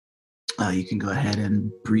You can go ahead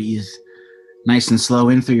and breathe nice and slow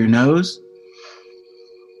in through your nose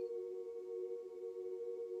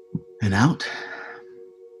and out.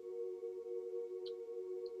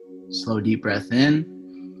 Slow, deep breath in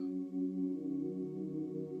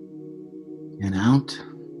and out.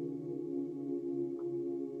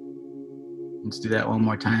 Let's do that one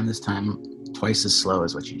more time. This time, twice as slow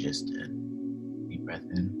as what you just did. Deep breath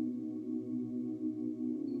in.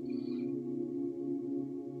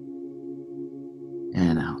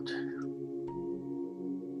 And out.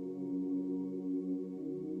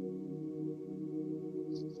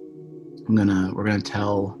 We're gonna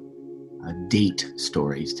tell date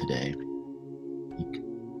stories today.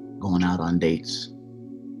 Going out on dates,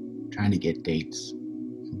 trying to get dates.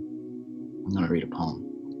 I'm gonna read a poem.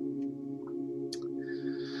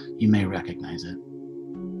 You may recognize it.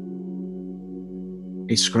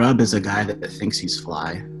 A scrub is a guy that thinks he's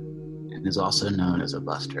fly and is also known as a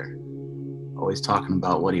buster. Always talking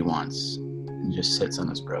about what he wants and just sits on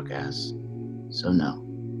his broke ass. So no.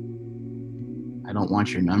 I don't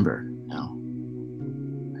want your number, no.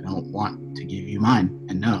 I don't want to give you mine,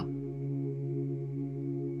 and no.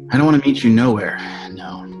 I don't want to meet you nowhere,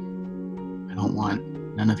 no. I don't want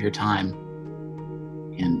none of your time,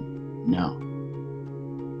 and no.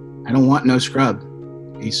 I don't want no scrub.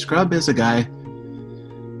 A scrub is a guy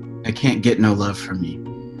that can't get no love from me,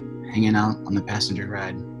 hanging out on the passenger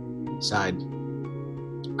side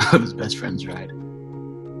of his best friend's ride,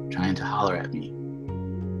 trying to holler at me.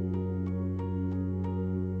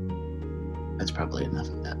 That's probably enough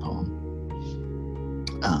of that poem.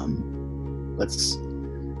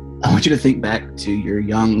 I want you to think back to your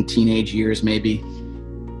young teenage years, maybe,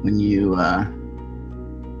 when you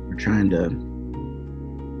were trying to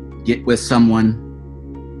get with someone,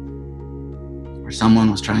 or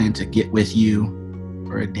someone was trying to get with you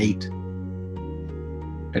for a date.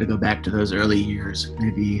 Try to go back to those early years,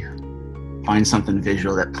 maybe find something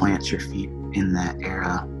visual that plants your feet in that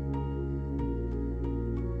era.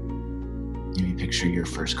 Maybe picture your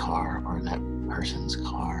first car or that person's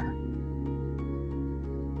car.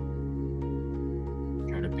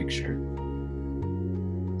 Try to picture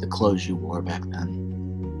the clothes you wore back then.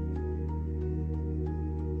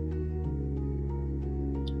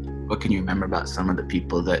 What can you remember about some of the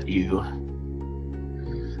people that you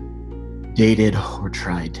dated or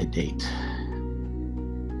tried to date?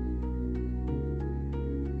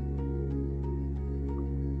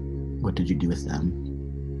 What did you do with them?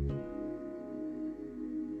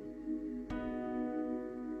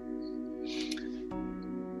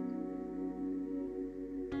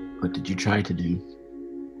 What did you try to do?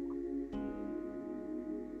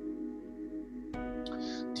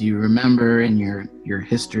 Do you remember in your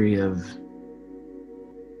history of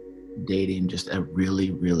dating just a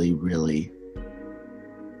really, really, really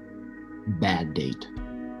bad date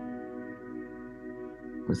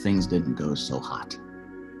where things didn't go so hot?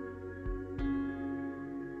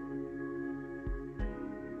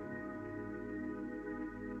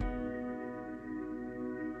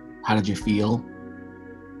 How did you feel?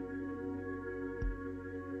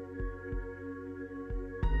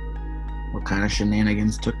 What kind of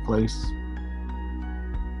shenanigans took place?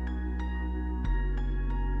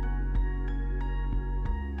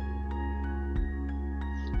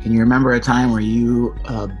 Can you remember a time where you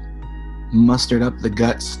mustered up the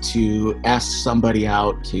guts to ask somebody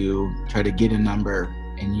out to try to get a number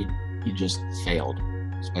and you just failed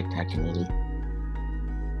spectacularly?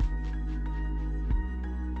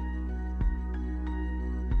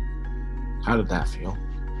 How did that feel?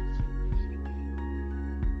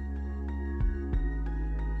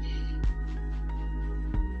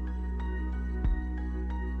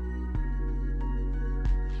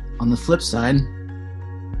 On the flip side,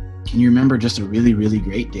 can you remember just a really, really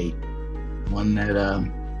great date? One that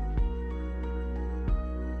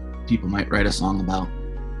people might write a song about,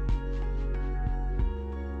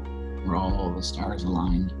 where all the stars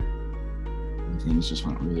aligned and things just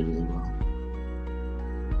went really, really well.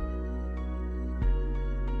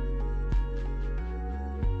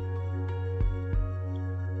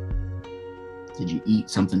 Did you eat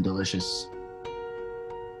something delicious?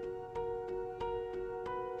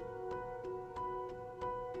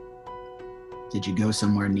 Did you go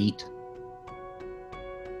somewhere neat?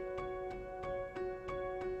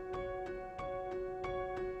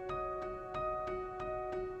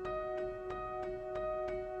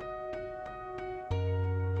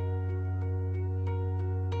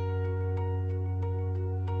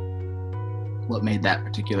 What made that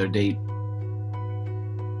particular date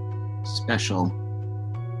special?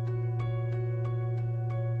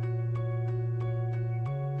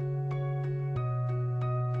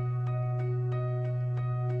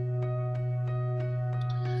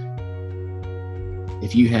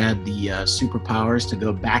 If you had the superpowers to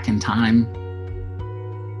go back in time,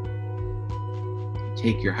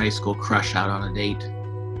 take your high school crush out on a date,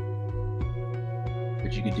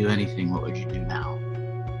 but you could do anything, what would you do now?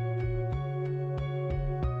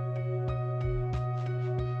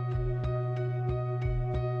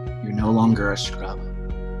 You're no longer a scrub.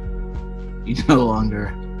 You no longer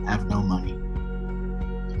have no money.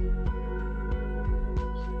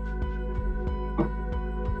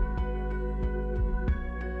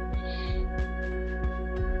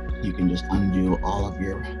 You can just undo all of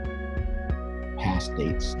your past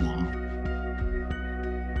dates now.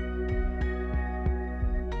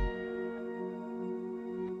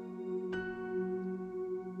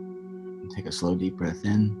 Take a slow, deep breath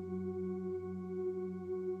in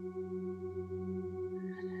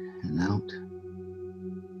and out.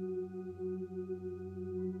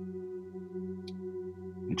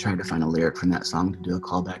 I tried to find a lyric from that song to do a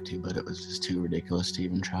callback to, but it was just too ridiculous to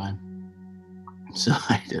even try. So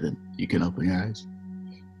I didn't. You can open your eyes.